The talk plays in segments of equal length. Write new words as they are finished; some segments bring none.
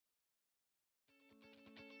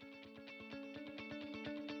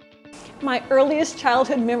My earliest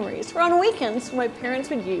childhood memories were on weekends when my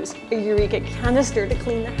parents would use a Eureka canister to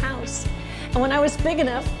clean the house. And when I was big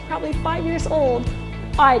enough, probably 5 years old,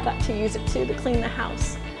 I got to use it too to clean the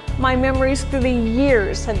house. My memories through the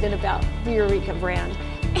years have been about the Eureka brand.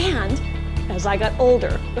 And as I got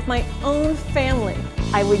older, with my own family,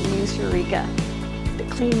 I would use Eureka to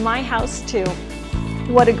clean my house too.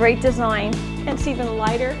 What a great design. It's even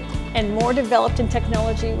lighter and more developed in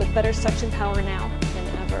technology with better suction power now than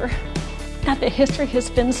ever. Now, the history has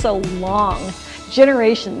been so long,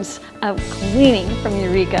 generations of cleaning from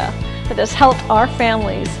Eureka that has helped our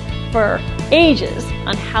families for ages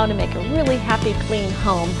on how to make a really happy, clean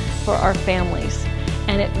home for our families.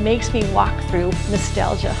 And it makes me walk through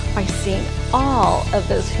nostalgia by seeing all of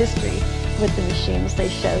those history with the machines they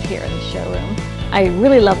showed here in the showroom. I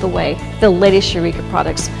really love the way the latest Eureka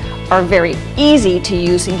products are very easy to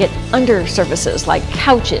use and get under surfaces like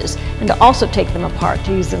couches, and to also take them apart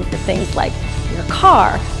to use them for things like your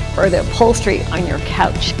car or the upholstery on your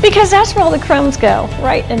couch. Because that's where all the crumbs go,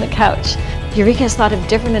 right in the couch. Eureka has thought of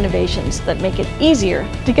different innovations that make it easier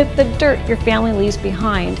to get the dirt your family leaves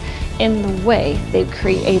behind in the way they've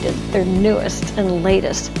created their newest and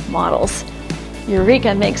latest models.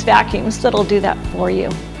 Eureka makes vacuums that'll do that for you.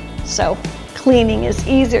 So cleaning is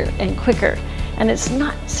easier and quicker, and it's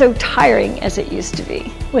not so tiring as it used to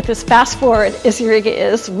be. With as fast forward as Eureka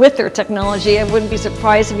is with their technology, I wouldn't be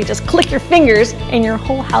surprised if you just click your fingers and your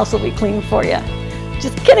whole house will be clean for you.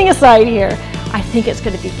 Just kidding aside here, I think it's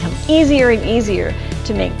going to become easier and easier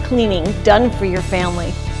to make cleaning done for your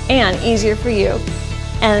family and easier for you.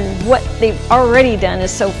 And what they've already done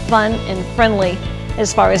is so fun and friendly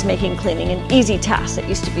as far as making cleaning an easy task that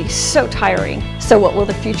used to be so tiring. So what will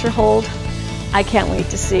the future hold? I can't wait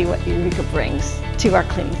to see what Eureka brings to our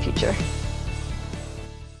cleaning future.